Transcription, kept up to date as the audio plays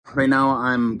Right now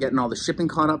I'm getting all the shipping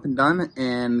caught up and done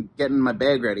and getting my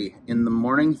bag ready. In the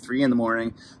morning, 3 in the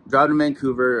morning, driving to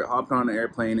Vancouver, hopping on an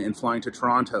airplane and flying to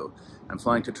Toronto. I'm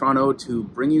flying to Toronto to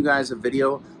bring you guys a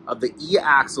video of the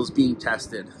e-axles being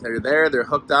tested. They're there, they're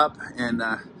hooked up, and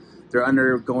they're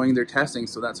undergoing their testing,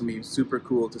 so that's gonna be super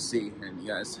cool to see, and you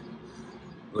guys,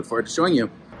 look forward to showing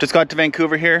you. Just got to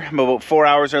Vancouver here. I'm about 4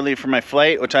 hours early for my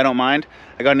flight, which I don't mind.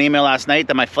 I got an email last night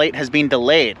that my flight has been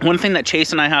delayed. One thing that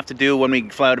Chace and I have to do when we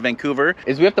fly out of Vancouver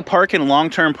is we have to park in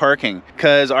long-term parking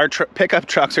because our pickup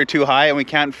trucks are too high and we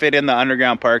can't fit in the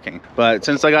underground parking. But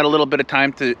since I got a little bit of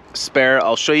time to spare,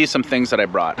 I'll show you some things that I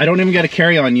brought. I don't even get a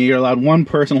carry-on. You're allowed one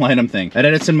personal item thing. At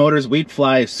Edison Motors, we'd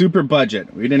fly super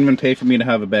budget. We didn't even pay for me to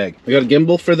have a bag. I got a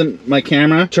gimbal for my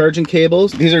camera, charging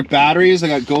cables. These are batteries. I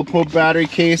got GoPro battery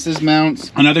cases,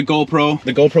 mounts, another GoPro,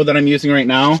 the GoPro that I'm using right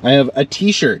now. I have a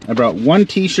t-shirt. I brought one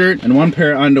t-shirt and one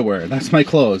pair of underwear. That's my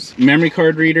clothes. Memory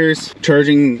card readers,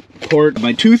 charging port,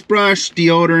 my toothbrush,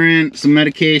 deodorant, some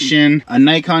medication, a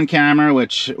Nikon camera,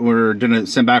 which we're gonna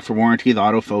send back for warranty. The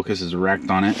autofocus is wrecked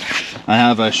on it. I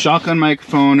have a shotgun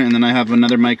microphone, and then I have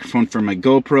another microphone for my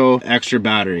GoPro, extra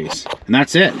batteries. And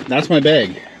that's it. That's my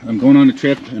bag. I'm going on a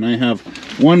trip, and I have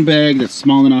one bag that's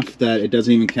small enough that it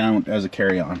doesn't even count as a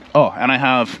carry-on. Oh, and I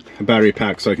have a battery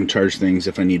pack so I can charge things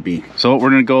if I need be. So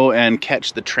we're gonna go and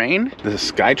catch the train, the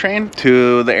SkyTrain,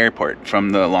 to the airport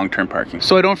from the long-term parking.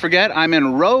 So I don't forget, I'm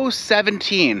in row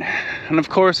 17. And of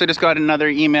course, I just got another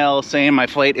email saying my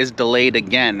flight is delayed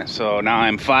again. So now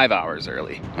I'm 5 hours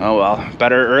early. Oh well,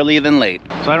 better early than late.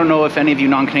 So I don't know if any of you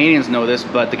non-Canadians know this,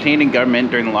 but the Canadian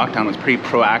government during the lockdown was pretty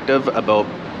proactive about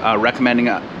recommending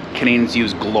Canadians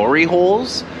use glory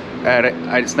holes.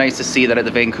 It's nice to see that at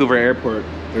the Vancouver airport,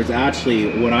 there's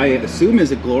actually what I assume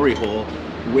is a glory hole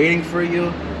waiting for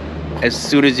you as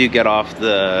soon as you get off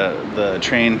the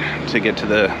train to get to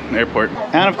the airport.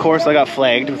 And of course, I got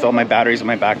flagged with all my batteries in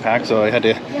my backpack, so I had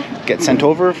to get sent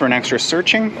over for an extra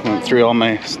searching. Went through all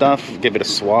my stuff, give it a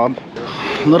swab.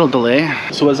 A little delay.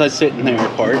 So as I sit in the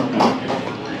airport,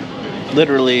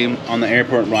 literally on the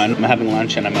airport run, I'm having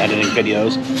lunch and I'm editing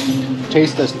videos.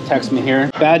 Chace just texted me here.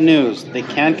 Bad news, they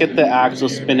can't get the axle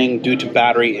spinning due to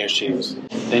battery issues.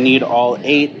 They need all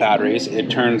 8 batteries, it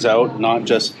turns out, not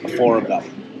just 4 of them.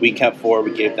 We kept 4,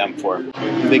 we gave them 4.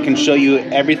 They can show you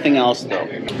everything else though.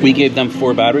 We gave them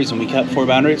 4 batteries and we kept 4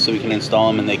 batteries so we can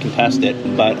install them and they can test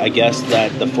it. But I guess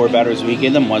that the 4 batteries we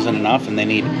gave them wasn't enough and they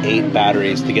need 8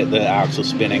 batteries to get the axle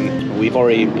spinning. We've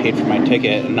already paid for my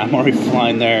ticket and I'm already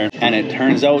flying there. And it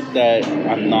turns out that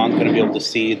I'm not gonna be able to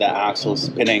see the axle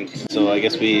spinning. So I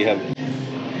guess we have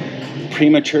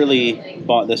prematurely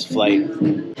bought this flight.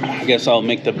 I guess I'll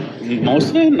make the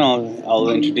most of it and I'll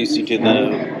introduce you to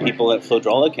the people at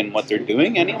FloDraulic and what they're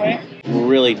doing anyway.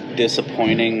 Really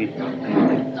disappointing,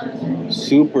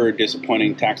 super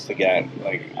disappointing text to get.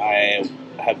 Like, I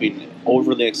have been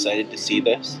overly excited to see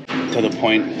this to the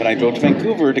point that I drove to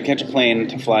Vancouver to catch a plane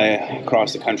to fly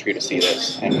across the country to see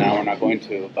this. And now we're not going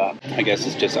to, but I guess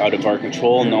it's just out of our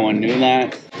control. No one knew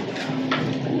that.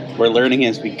 We're learning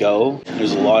as we go.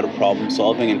 There's a lot of problem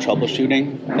solving and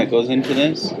troubleshooting that goes into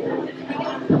this.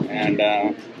 And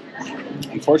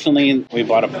unfortunately, we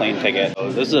bought a plane ticket.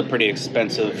 So this is a pretty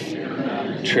expensive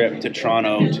trip to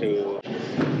Toronto to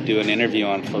do an interview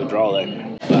on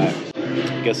FloDraulic. But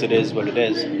I guess it is what it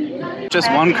is. Just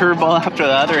one curveball after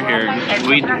the other here.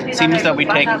 It seems that we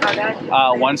take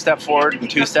 1 step forward and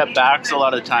 2 step backs a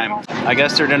lot of the time. I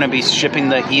guess they're going to be shipping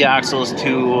the e-axles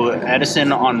to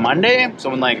Edison on Monday,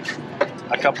 so in like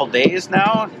a couple days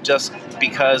now, just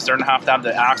because they're going to have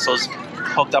the axles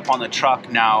hooked up on the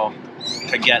truck now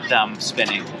to get them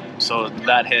spinning. So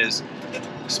that has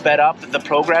sped up the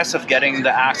progress of getting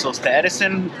the axles to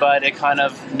Edison, but it kind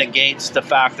of negates the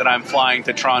fact that I'm flying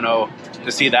to Toronto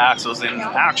to see the axles in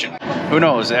action. Who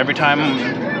knows? Every time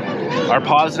our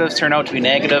positives turn out to be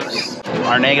negatives,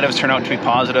 our negatives turn out to be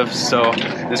positives, so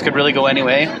this could really go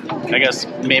anyway. I guess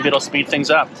maybe it'll speed things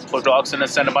up. FloDraulic's gonna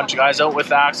send a bunch of guys out with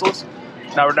the axles.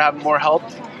 Now we're gonna have more help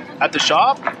at the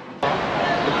shop.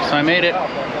 So I made it.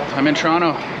 I'm in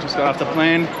Toronto. Just got off the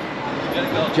plane,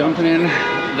 jumping in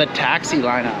the taxi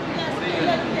lineup.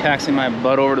 Taxiing my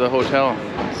butt over to the hotel.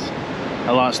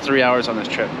 I lost 3 hours on this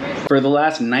trip. For the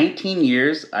last 19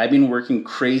 years, I've been working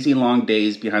crazy long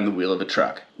days behind the wheel of a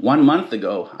truck. 1 month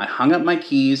ago, I hung up my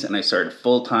keys and I started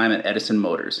full-time at Edison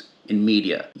Motors in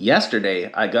media.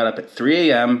 Yesterday, I got up at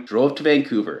 3 a.m., drove to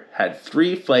Vancouver, had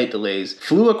 3 flight delays,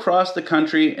 flew across the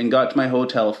country, and got to my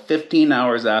hotel 15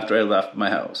 hours after I left my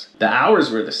house. The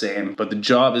hours were the same, but the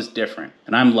job is different,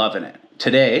 and I'm loving it.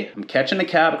 Today, I'm catching a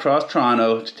cab across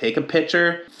Toronto to take a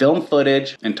picture, film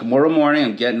footage, and tomorrow morning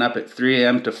I'm getting up at 3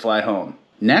 a.m. to fly home.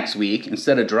 Next week,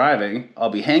 instead of driving,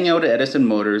 I'll be hanging out at Edison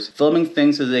Motors, filming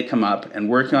things as they come up, and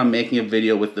working on making a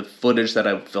video with the footage that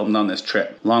I've filmed on this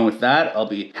trip. Along with that, I'll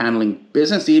be handling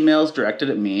business emails directed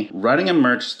at me, running a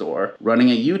merch store, running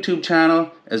a YouTube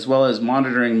channel, as well as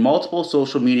monitoring multiple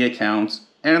social media accounts,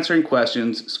 answering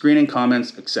questions, screening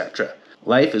comments, etc.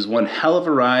 Life is one hell of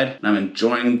a ride, and I'm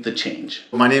enjoying the change.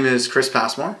 My name is Chris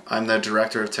Passmore. I'm the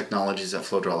Director of Technologies at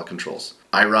FloDraulic Controls.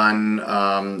 I run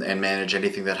and manage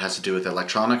anything that has to do with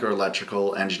electronic or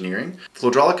electrical engineering.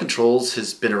 FloDraulic Controls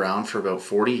has been around for about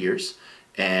 40 years,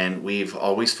 and we've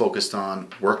always focused on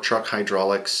work truck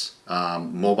hydraulics,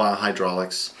 mobile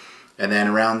hydraulics, and then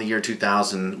around the year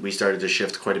 2000, we started to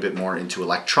shift quite a bit more into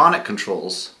electronic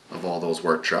controls of all those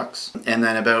work trucks. And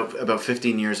then about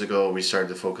 15 years ago, we started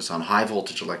to focus on high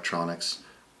voltage electronics,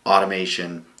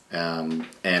 automation, and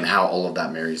how all of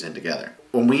that marries in together.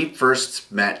 When we first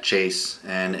met Chace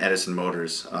and Edison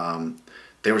Motors,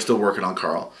 they were still working on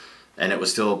Carl, and it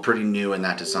was still pretty new in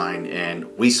that design,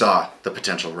 and we saw the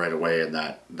potential right away in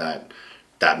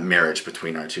that marriage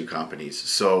between our two companies.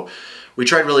 So we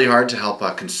tried really hard to help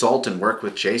consult and work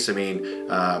with Chace. I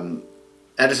mean,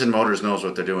 Edison Motors knows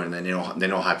what they're doing, and they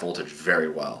know high voltage very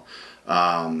well.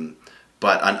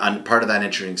 But on part of that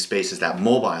interesting space is that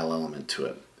mobile element to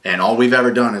it. And all we've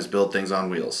ever done is build things on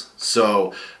wheels.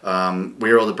 So we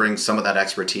were able to bring some of that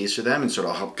expertise to them and sort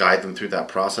of help guide them through that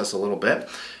process a little bit.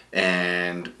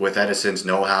 And with Edison's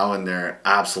know-how and their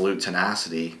absolute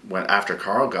tenacity, after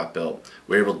Carl got built,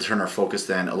 we were able to turn our focus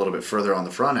then a little bit further on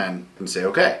the front end and say,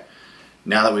 okay,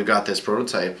 now that we've got this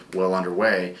prototype well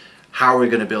underway, how are we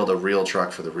going to build a real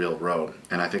truck for the real road?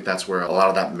 And I think that's where a lot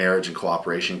of that marriage and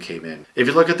cooperation came in. If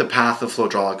you look at the path of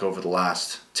FloDraulic over the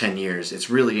last 10 years, it's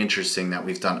really interesting that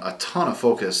we've done a ton of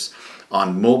focus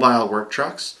on mobile work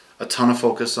trucks, a ton of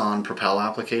focus on Propel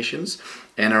applications,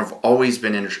 and have always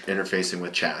been interfacing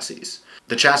with chassis.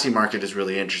 The chassis market is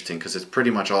really interesting because it's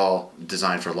pretty much all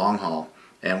designed for long haul.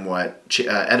 And what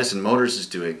Edison Motors is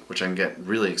doing, which I can get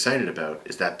really excited about,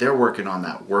 is that they're working on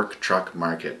that work truck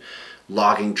market.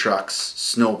 Logging trucks,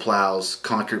 snow plows,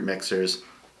 concrete mixers,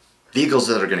 vehicles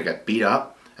that are going to get beat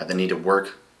up and they need to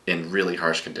work in really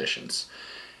harsh conditions.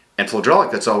 And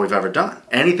FloDraulic, that's all we've ever done.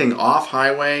 Anything off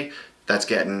highway that's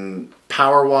getting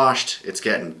power washed, it's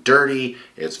getting dirty,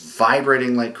 it's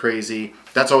vibrating like crazy,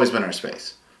 that's always been our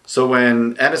space. So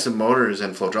when Edison Motors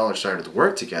and FloDraulic started to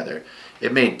work together,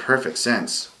 it made perfect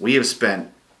sense. We have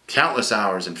spent countless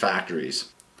hours in factories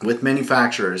with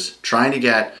manufacturers trying to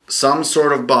get some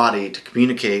sort of body to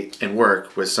communicate and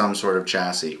work with some sort of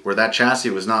chassis, where that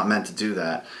chassis was not meant to do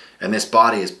that, and this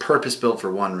body is purpose-built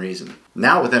for one reason.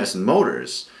 Now with Edison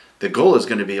Motors, the goal is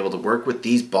going to be able to work with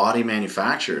these body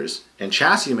manufacturers and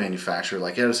chassis manufacturers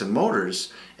like Edison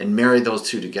Motors and marry those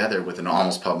two together with an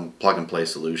almost plug-and-play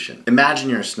solution. Imagine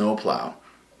you're a snowplow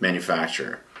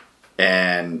manufacturer,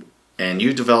 and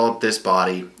you develop this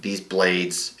body, these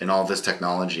blades, and all this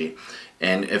technology.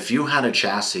 And if you had a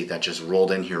chassis that just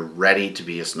rolled in here ready to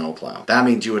be a snowplow, that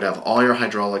means you would have all your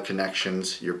hydraulic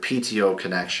connections, your PTO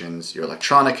connections, your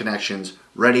electronic connections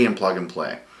ready and plug and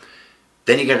play.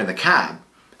 Then you get in the cab,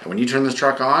 and when you turn this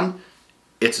truck on,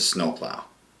 it's a snowplow.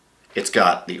 It's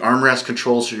got the armrest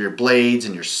controls for your blades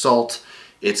and your salt.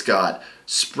 It's got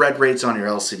spread rates on your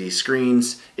LCD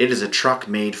screens. It is a truck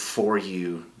made for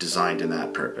you, designed in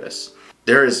that purpose.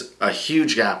 There is a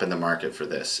huge gap in the market for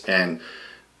this, and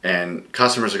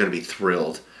customers are going to be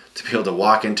thrilled to be able to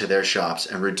walk into their shops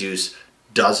and reduce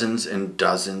dozens and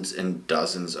dozens and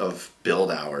dozens of build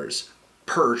hours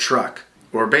per truck.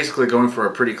 We're basically going for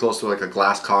a pretty close to like a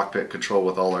glass cockpit control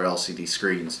with all our LCD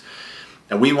screens.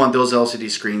 And we want those LCD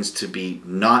screens to be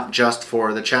not just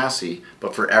for the chassis,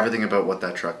 but for everything about what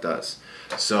that truck does.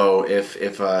 So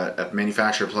if a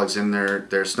manufacturer plugs in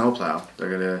their snowplow, they're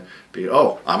going to be,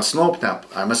 oh, I'm a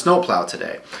snowplow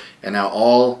today. And now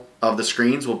all of the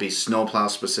screens will be snowplow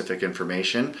specific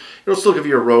information. It'll still give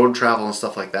you a road travel and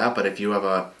stuff like that, but if you have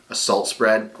a salt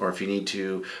spread or if you need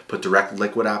to put direct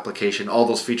liquid application, all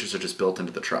those features are just built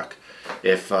into the truck.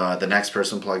 If the next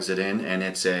person plugs it in and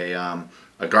it's a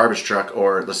garbage truck,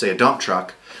 or let's say a dump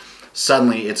truck,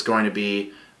 suddenly it's going to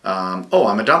be, oh,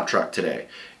 I'm a dump truck today.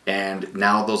 And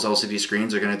now those LCD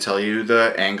screens are going to tell you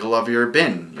the angle of your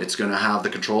bin. It's going to have the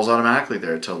controls automatically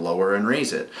there to lower and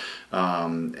raise it.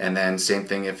 And then same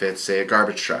thing if it's, say, a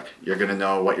garbage truck. You're going to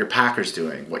know what your packer's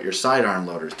doing, what your sidearm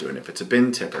loader's doing, if it's a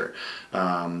bin tipper.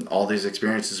 All these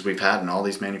experiences we've had and all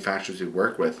these manufacturers we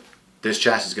work with, this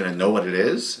chassis is going to know what it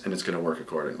is and it's going to work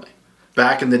accordingly.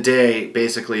 Back in the day,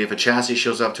 basically, if a chassis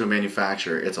shows up to a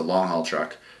manufacturer, it's a long haul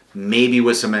truck, maybe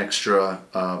with some extra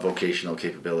vocational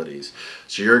capabilities.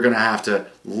 So you're going to have to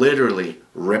literally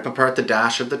rip apart the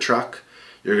dash of the truck.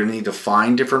 You're going to need to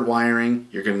find different wiring.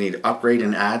 You're going to need to upgrade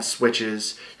and add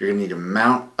switches. You're going to need to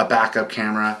mount a backup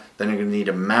camera. Then you're going to need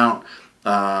to mount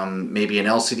maybe an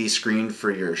LCD screen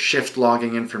for your shift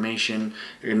logging information.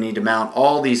 You're going to need to mount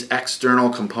all these external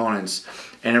components.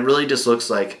 And it really just looks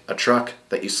like a truck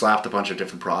that you slapped a bunch of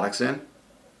different products in.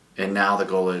 And now the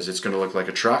goal is it's going to look like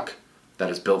a truck that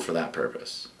is built for that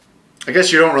purpose. I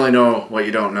guess you don't really know what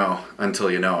you don't know until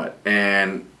you know it.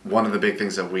 And one of the big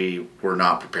things that we were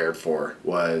not prepared for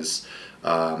was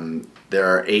there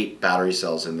are 8 battery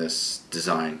cells in this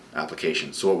design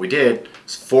application. So what we did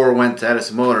is 4 went to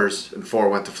Edison Motors and 4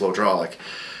 went to FloDraulic.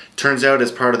 Turns out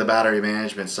as part of the battery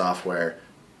management software,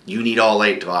 you need all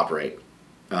 8 to operate.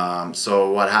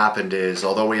 So what happened is,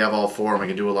 although we have all 4 and we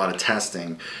can do a lot of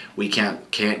testing, we can't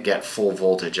get full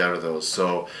voltage out of those.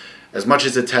 So as much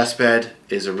as a test bed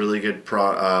is a really good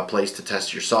place to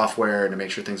test your software and to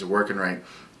make sure things are working right,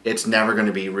 it's never going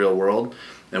to be real world.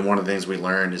 And one of the things we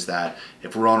learned is that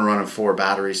if we're only running 4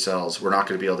 battery cells, we're not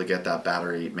going to be able to get that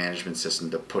battery management system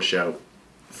to push out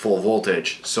full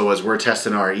voltage. So as we're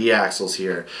testing our e-axles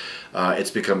here,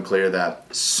 it's become clear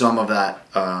that some of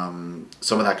that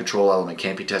control element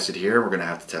can't be tested here. We're going to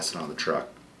have to test it on the truck.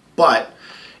 But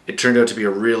it turned out to be a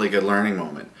really good learning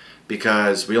moment,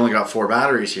 because we only got 4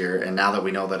 batteries here, and now that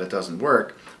we know that it doesn't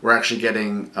work, we're actually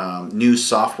getting new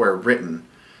software written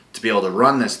to be able to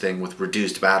run this thing with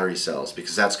reduced battery cells,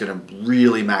 because that's going to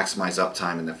really maximize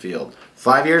uptime in the field.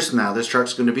 5 years from now, this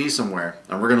truck's going to be somewhere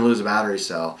and we're going to lose a battery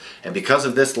cell, and because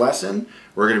of this lesson,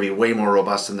 we're going to be way more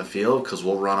robust in the field because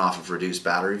we'll run off of reduced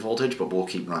battery voltage, but we'll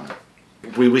keep running.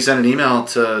 We sent an email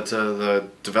to the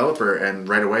developer, and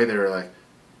right away they were like,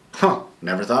 huh,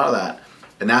 never thought of that.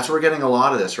 And that's where we're getting a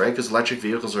lot of this, right? Because electric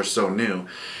vehicles are so new,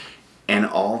 and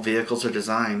all vehicles are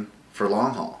designed for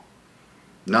long haul.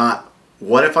 Not,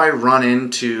 what if I run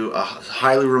into a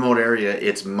highly remote area,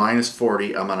 it's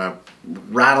 -40, I'm on a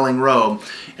rattling road,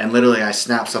 and literally I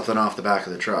snap something off the back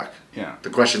of the truck. Yeah. The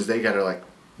questions they get are like,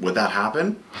 would that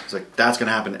happen? It's like, that's going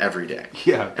to happen every day.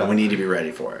 Yeah. And we need to be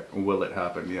ready for it. Will it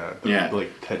happen? Yeah. Yeah.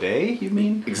 Like today, you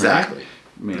mean? Exactly.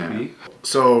 Right? Maybe. Yeah.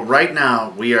 So right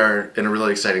now, we are in a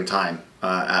really exciting time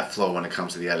at Flo when it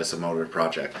comes to the Edison Motors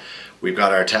project. We've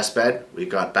got our test bed, we've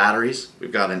got batteries,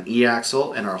 we've got an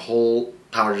e-axle, and our whole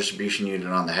power distribution unit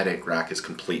on the headache rack is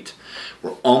complete.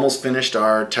 We're almost finished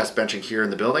our test benching here in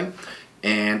the building,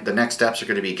 and the next steps are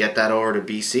going to be get that over to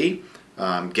BC,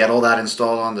 get all that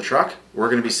installed on the truck. We're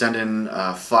going to be sending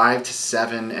 5 to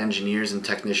 7 engineers and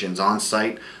technicians on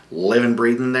site, living,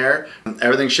 breathing there.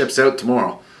 Everything ships out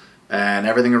tomorrow, and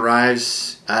everything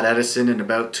arrives at Edison in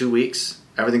about 2 weeks.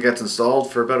 Everything gets installed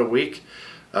for about a week,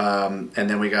 and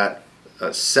then we got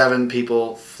 7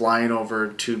 people flying over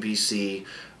to BC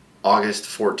August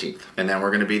 14th, and then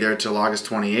we're going to be there till August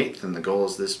 28th, and the goal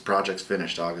is this project's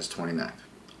finished August 29th.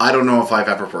 I don't know if I've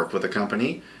ever worked with a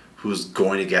company who's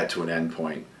going to get to an end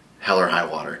point, hell or high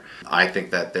water. I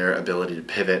think that their ability to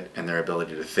pivot and their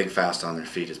ability to think fast on their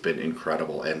feet has been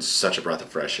incredible and such a breath of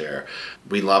fresh air.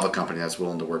 We love a company that's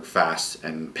willing to work fast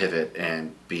and pivot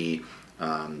and be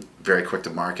very quick to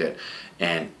market,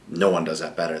 and no one does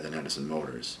that better than Edison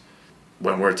Motors.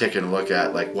 When we're taking a look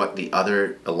at like what the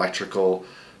other electrical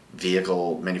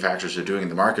vehicle manufacturers are doing in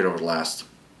the market over the last,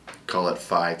 call it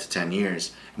 5 to 10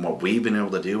 years, and what we've been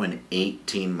able to do in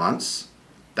 18 months,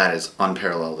 that is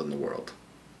unparalleled in the world.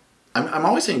 I'm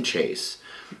always saying Chace.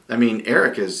 I mean,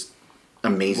 Eric is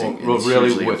amazing. Well,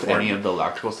 really, with any of the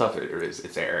electrical stuff,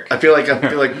 it's Eric. I feel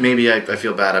like maybe I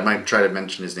feel bad. I might try to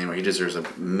mention his name, or he deserves a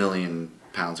million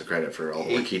pounds of credit for all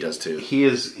the work he does too. He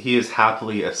is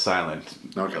happily a silent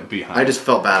behind. I just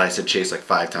felt bad. I said Chace like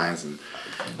 5 times, and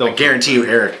I guarantee you,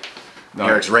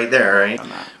 Eric's right there, right?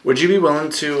 Would you be willing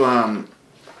to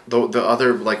the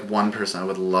other like one person I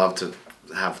would love to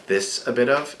have this a bit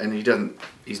of, and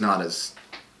he's not as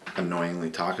annoyingly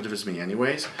talkative as me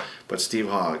anyways, but Steve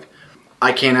Hogg.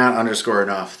 I cannot underscore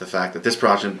enough the fact that this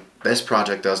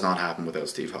project does not happen without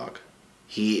Steve Hogg.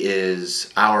 He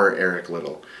is our Eric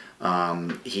Little.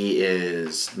 He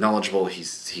is knowledgeable.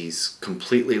 He's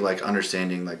completely like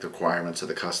understanding like the requirements of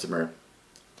the customer.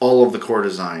 All of the core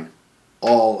design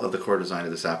of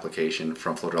this application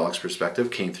from FloDraulic's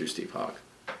perspective came through Steve Hogg.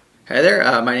 Hi there,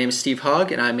 my name is Steve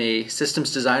Hogg, and I'm a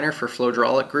systems designer for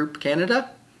FloDraulic Group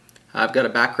Canada. I've got a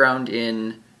background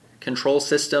in control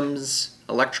systems,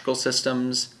 electrical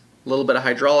systems, a little bit of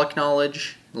hydraulic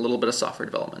knowledge, a little bit of software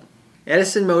development.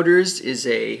 Edison Motors is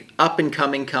a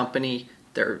up-and-coming company.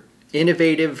 They're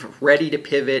innovative, ready to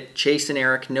pivot. Chace and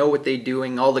Eric know what they're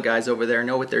doing. All the guys over there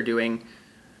know what they're doing.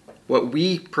 What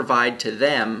we provide to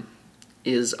them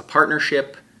is a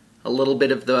partnership, a little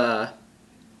bit of the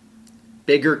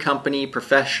bigger company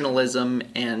professionalism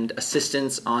and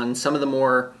assistance on some of the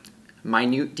more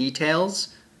minute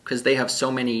details, because they have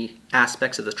so many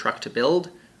aspects of the truck to build,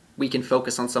 we can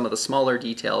focus on some of the smaller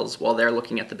details while they're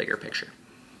looking at the bigger picture.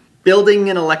 Building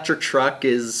an electric truck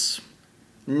is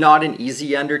not an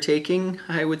easy undertaking,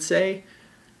 I would say.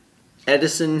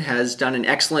 Edison has done an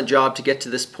excellent job to get to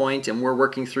this point, and we're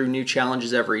working through new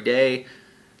challenges every day.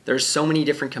 There's so many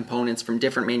different components from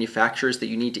different manufacturers that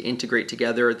you need to integrate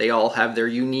together. They all have their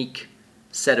unique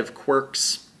set of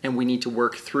quirks, and we need to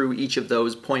work through each of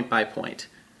those point by point.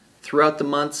 Throughout the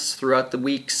months, throughout the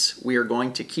weeks, we are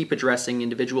going to keep addressing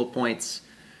individual points.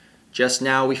 Just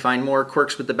now we find more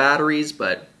quirks with the batteries,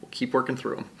 but we'll keep working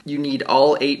through them. You need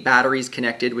all 8 batteries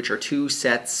connected, which are 2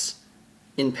 sets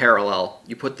in parallel.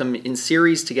 You put them in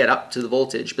series to get up to the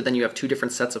voltage, but then you have 2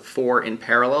 different sets of 4 in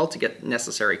parallel to get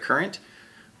necessary current.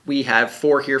 We have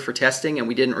 4 here for testing, and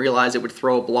we didn't realize it would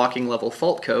throw a blocking level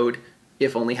fault code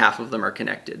if only half of them are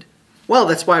connected. Well,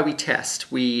 that's why we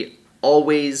test. We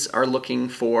always are looking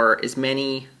for as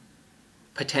many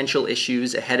potential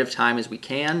issues ahead of time as we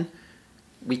can.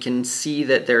 We can see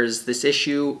that there's this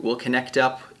issue, we'll connect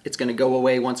up, it's going to go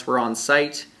away once we're on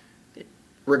site.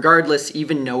 Regardless,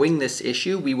 even knowing this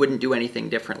issue, we wouldn't do anything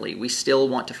differently. We still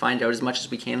want to find out as much as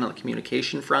we can on the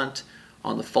communication front,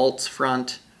 on the faults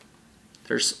front.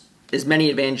 There's as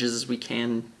many advantages as we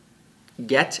can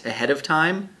get ahead of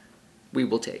time, we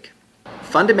will take.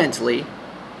 Fundamentally,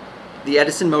 the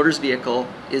Edison Motors vehicle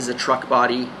is a truck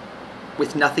body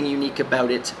with nothing unique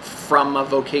about it from a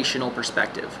vocational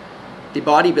perspective. The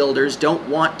bodybuilders don't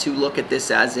want to look at this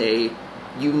as a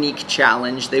unique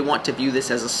challenge. They want to view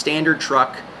this as a standard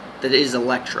truck that is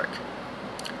electric.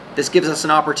 This gives us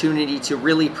an opportunity to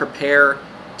really prepare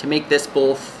to make this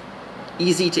both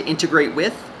easy to integrate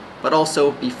with, but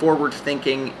also be forward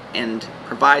thinking and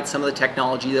provide some of the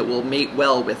technology that will mate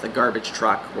well with a garbage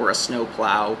truck or a snow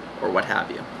plow or what have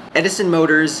you. Edison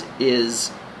Motors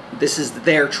this is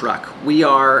their truck. We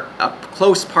are a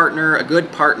close partner, a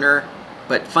good partner,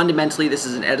 but fundamentally this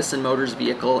is an Edison Motors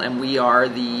vehicle, and we are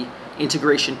the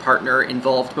integration partner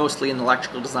involved mostly in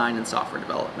electrical design and software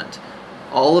development.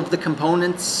 All of the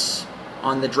components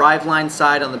on the driveline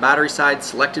side, on the battery side,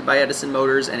 selected by Edison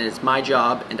Motors, and it's my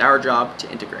job and our job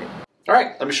to integrate. All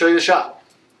right, let me show you the shop.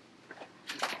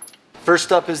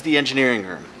 First up is the engineering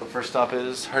room. The first stop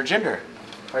is Harjinder.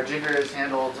 Harjinder has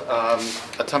handled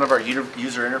a ton of our user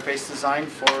interface design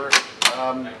for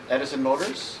Edison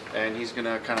Motors, and he's going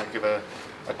to kind of give a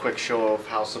quick show of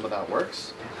how some of that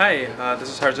works. Hi, this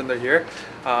is Harjinder here.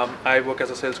 I work as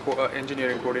a sales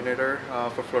engineering coordinator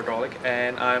for FloDraulic,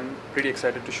 and I'm pretty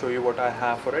excited to show you what I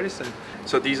have for Edison.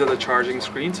 So these are the charging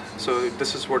screens. So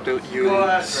this is what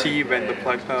you'll see when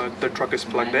the truck is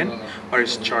plugged in or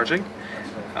is charging.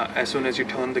 As soon as you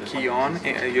turn the key on,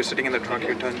 you're sitting in the truck,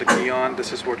 you turn the key on,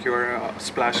 this is what your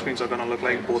splash screens are going to look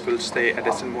like. Both will stay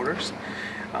Edison Motors.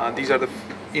 These are the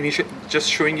initial, just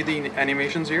showing you the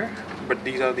animations here, but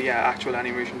these are the actual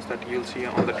animations that you'll see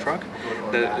on the truck.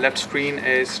 The left screen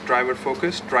is drive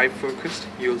focused.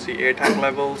 You'll see air tank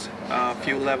levels,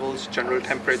 fuel levels, general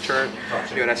temperature,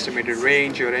 your estimated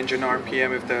range, your engine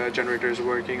RPM if the generator is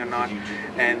working or not,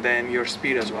 and then your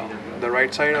speed as well. The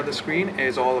right side of the screen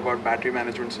is all about battery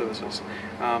management services.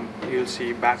 You'll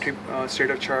see battery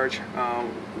state of charge,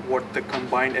 what the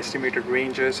combined estimated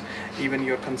range is, even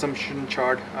your consumption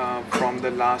chart from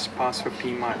the past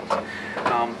 15 miles.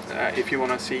 If you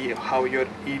want to see how your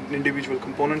individual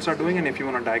components are doing, and if you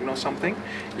want to diagnose something,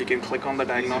 you can click on the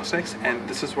diagnostics, and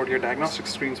this is what your diagnostic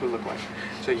screens will look like.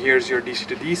 So here's your DC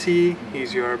to DC,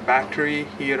 here's your battery,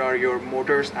 here are your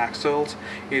motors, axles,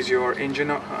 here's your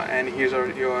engine, and here's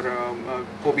your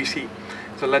OBC.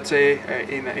 So let's say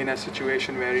in a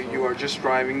situation where you are just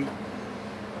driving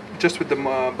just with the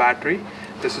battery,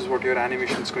 this is what your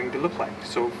animation is going to look like.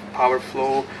 So power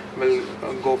flow will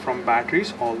go from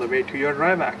batteries all the way to your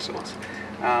drive axles.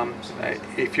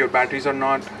 If your batteries are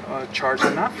not charged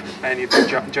enough, and if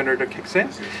the generator kicks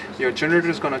in, your generator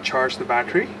is going to charge the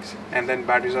batteries, and then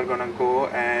batteries are going to go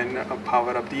and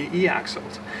power up the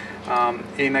e-axles.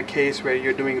 In a case where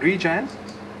you're doing regen,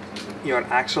 your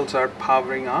axles are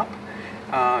powering up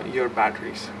your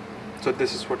batteries. So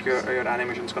this is what your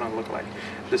animation is going to look like.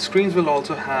 The screens will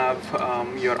also have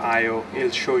your I/O. It'll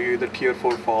show you the tier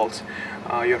 4 faults,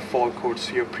 your fault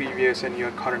codes, your previous and your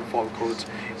current fault codes.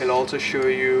 It'll also show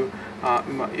you,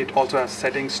 it also has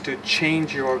settings to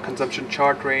change your consumption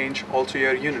chart range, also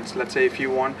your units. Let's say if you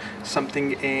want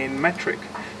something in metric,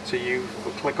 so you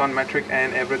click on metric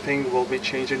and everything will be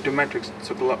changed into metrics.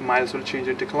 So miles will change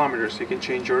into kilometers. You can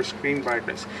change your screen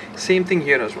brightness. Same thing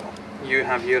here as well. You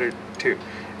have here too.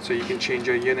 So you can change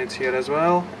your units here as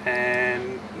well,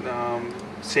 and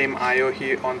same I/O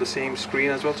here on the same screen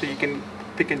as well, so you can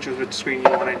pick and choose which screen you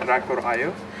want to interact for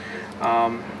I/O.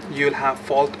 You'll have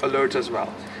fault alerts as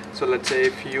well. So let's say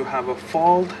if you have a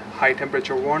fault, high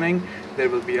temperature warning, there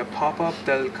will be a pop-up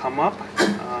that'll come up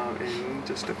in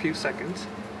just a few seconds.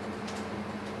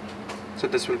 So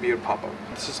this will be your pop-up.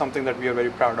 This is something that we are very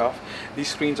proud of. These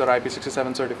screens are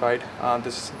IP67 certified.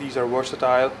 These are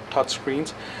versatile touch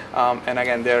screens, and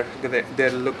again, they're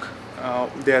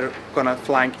gonna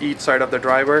flank each side of the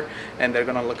driver, and they're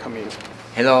gonna look amazing.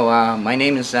 Hello, my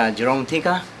name is Jerome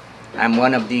Tika. I'm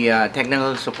one of the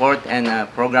technical support and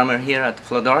programmer here at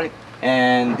FloDraulic,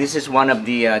 and this is one of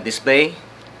the display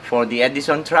for the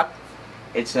Edison truck.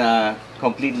 It's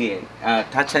completely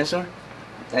touch sensor,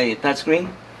 a touch screen.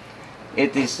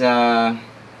 It is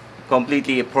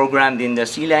completely programmed in the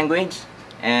C language,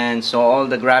 and so all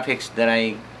the graphics that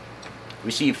I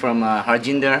received from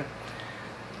Harjinder,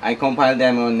 I compiled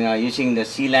them on using the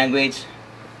C language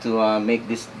to make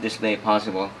this display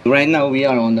possible. Right now we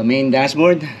are on the main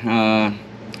dashboard.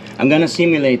 I'm gonna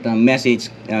simulate a message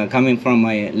coming from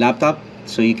my laptop,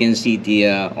 so you can see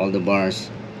the all the bars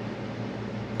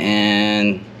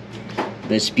and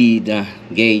the speed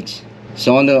gauge.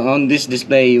 So on this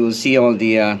display, you will see all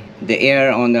the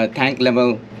air on the tank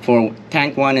level for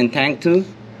tank 1 and tank 2.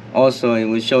 Also, it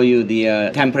will show you the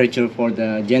temperature for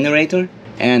the generator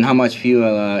and how much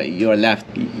fuel you're left.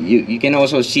 You can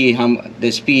also see how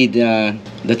the speed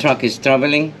the truck is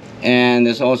traveling, and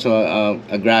there's also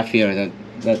a graph here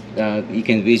that you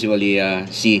can visually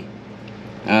see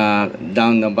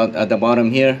down at the bottom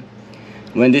here.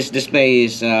 When this display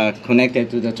is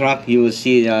connected to the truck, you will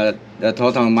see the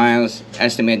total miles,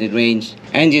 estimated range,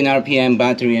 engine RPM,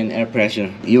 battery, and air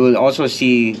pressure. You will also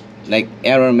see like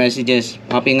error messages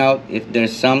popping out if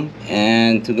there's some.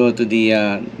 And to go to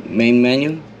the main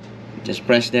menu, just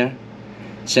press there.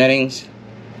 Settings.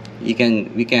 We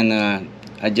can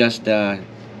adjust the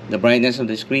brightness of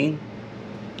the screen.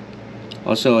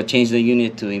 Also change the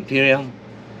unit to imperial.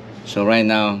 So right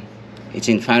now it's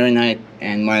in Fahrenheit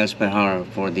and miles per hour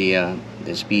for the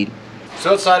speed.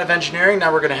 So outside of engineering,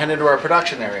 now we're going to head into our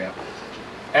production area.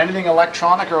 Anything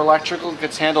electronic or electrical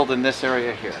gets handled in this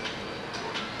area here.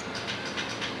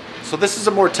 So this is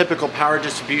a more typical power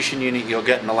distribution unit you'll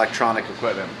get in electronic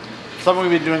equipment. Something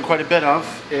we've been doing quite a bit of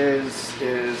is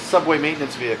subway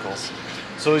maintenance vehicles.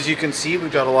 So as you can see,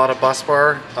 we've got a lot of bus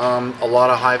bar, a lot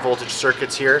of high voltage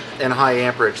circuits here, and high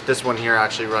amperage. This one here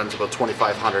actually runs about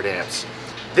 2,500 amps.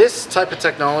 This type of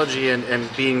technology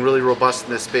and being really robust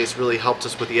in this space really helped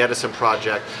us with the Edison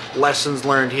project. Lessons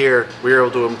learned here, we were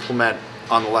able to implement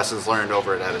on the lessons learned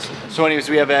over at Edison. So anyways,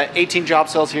 we have 18 job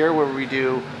cells here where we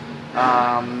do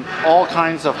all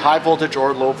kinds of high voltage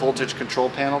or low voltage control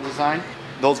panel design.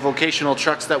 Those vocational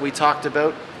trucks that we talked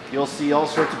about, you'll see all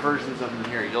sorts of versions of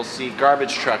them here. You'll see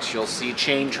garbage trucks, you'll see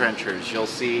chain trenchers, you'll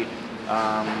see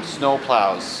snow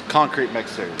plows, concrete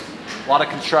mixers, a lot of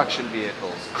construction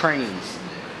vehicles, cranes.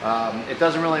 It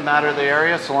doesn't really matter the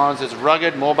area, so long as it's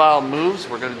rugged, mobile, moves,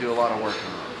 we're going to do a lot of work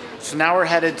on it. So now we're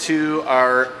headed to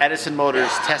our Edison Motors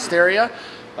test area.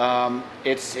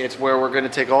 It's where we're going to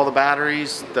take all the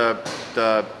batteries, the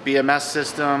BMS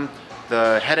system,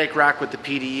 the headache rack with the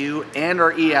PDU, and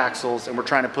our e-axles, and we're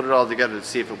trying to put it all together to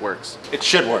see if it works. It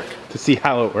should work. To see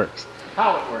how it works.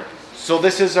 How it works. So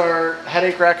this is our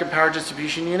headache rack and power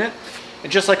distribution unit.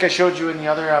 And just like I showed you in the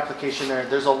other application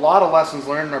there's a lot of lessons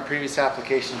learned in our previous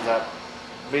applications that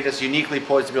made us uniquely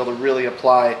poised to be able to really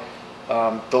apply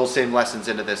those same lessons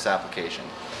into this application.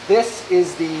 This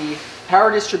is the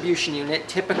power distribution unit,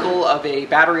 typical of a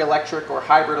battery electric or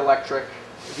hybrid electric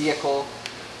vehicle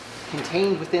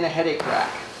contained within a headache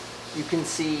rack. You can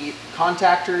see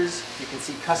contactors, you can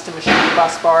see custom machined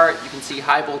bus bar, you can see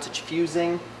high voltage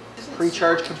fusing,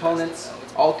 pre-charge components,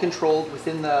 all controlled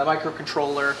within the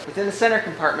microcontroller. Within the center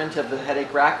compartment of the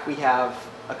headache rack, we have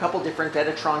a couple different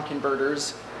Editron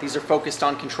converters. These are focused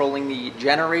on controlling the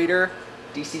generator,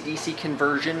 DC-DC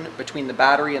conversion between the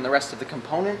battery and the rest of the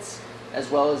components, as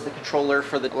well as the controller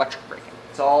for the electric braking.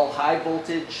 It's all high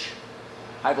voltage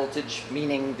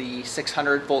meaning the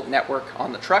 600 volt network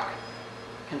on the truck,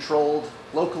 controlled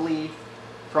locally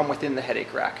from within the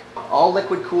headache rack. All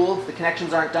liquid cooled. The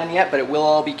connections aren't done yet, but it will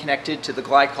all be connected to the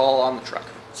glycol on the truck.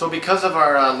 So because of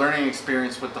our learning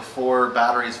experience with the 4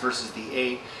 batteries versus the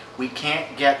 8, we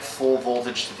can't get full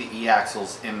voltage to the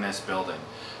e-axles in this building.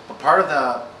 But part of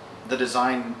the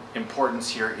design importance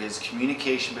here is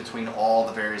communication between all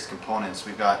the various components.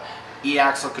 We've got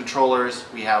e-axle controllers,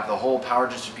 we have the whole power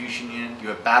distribution unit, you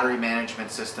have battery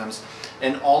management systems,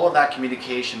 and all of that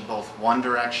communication both one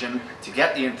direction to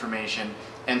get the information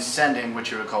and sending,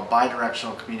 which you would call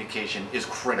bidirectional communication, is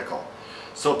critical.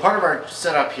 So part of our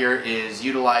setup here is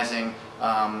utilizing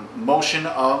motion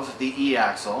of the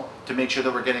E-axle to make sure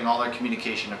that we're getting all our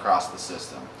communication across the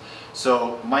system.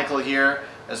 So Michael here,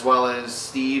 as well as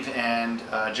Steve and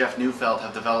Jeff Neufeld,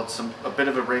 have developed a bit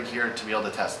of a rig here to be able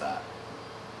to test that.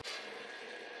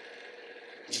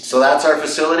 So that's our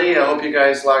facility. I hope you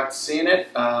guys liked seeing it.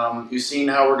 You've seen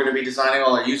how we're going to be designing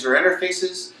all our user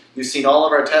interfaces. You've seen all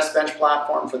of our test bench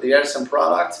platform for the Edison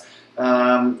product.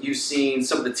 You've seen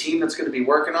some of the team that's going to be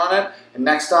working on it. And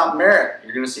next stop, Merritt.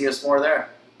 You're going to see us more there.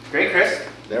 Great, Chris.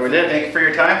 There we did. Thank you for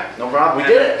your time. No problem. We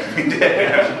did it. We did.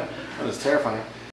 That was terrifying.